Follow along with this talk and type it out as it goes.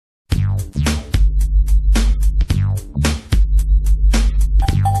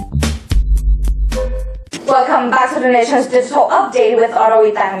Welcome back to the nation's digital update with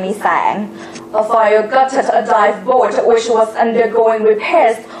Onravee Tangmeesang. A fire gutted a dive boat which was undergoing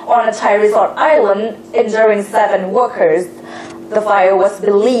repairs on a Thai resort island, injuring 7 workers. The fire was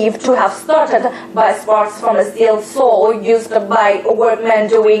believed to have started by sparks from a steel saw used by workmen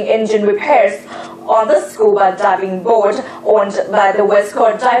doing engine repairs on the scuba diving boat owned by the West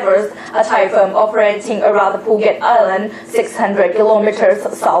Coast Divers, a Thai firm operating around the Phuket Island, 600 kilometers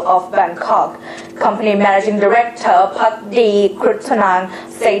south of Bangkok. Company Managing Director Update3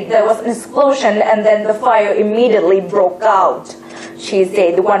 said there was an explosion and then the fire immediately broke out. She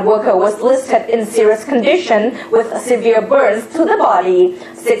said one worker was listed in serious condition with severe burns to the body.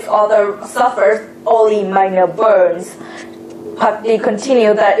 6 others suffered only minor burns. Update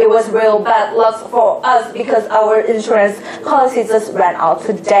continued that it was real bad luck for us because our insurance policy just ran out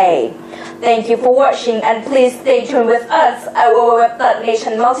today. Thank you for watching and please stay tuned with us at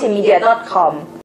www.nationmultimedia.com.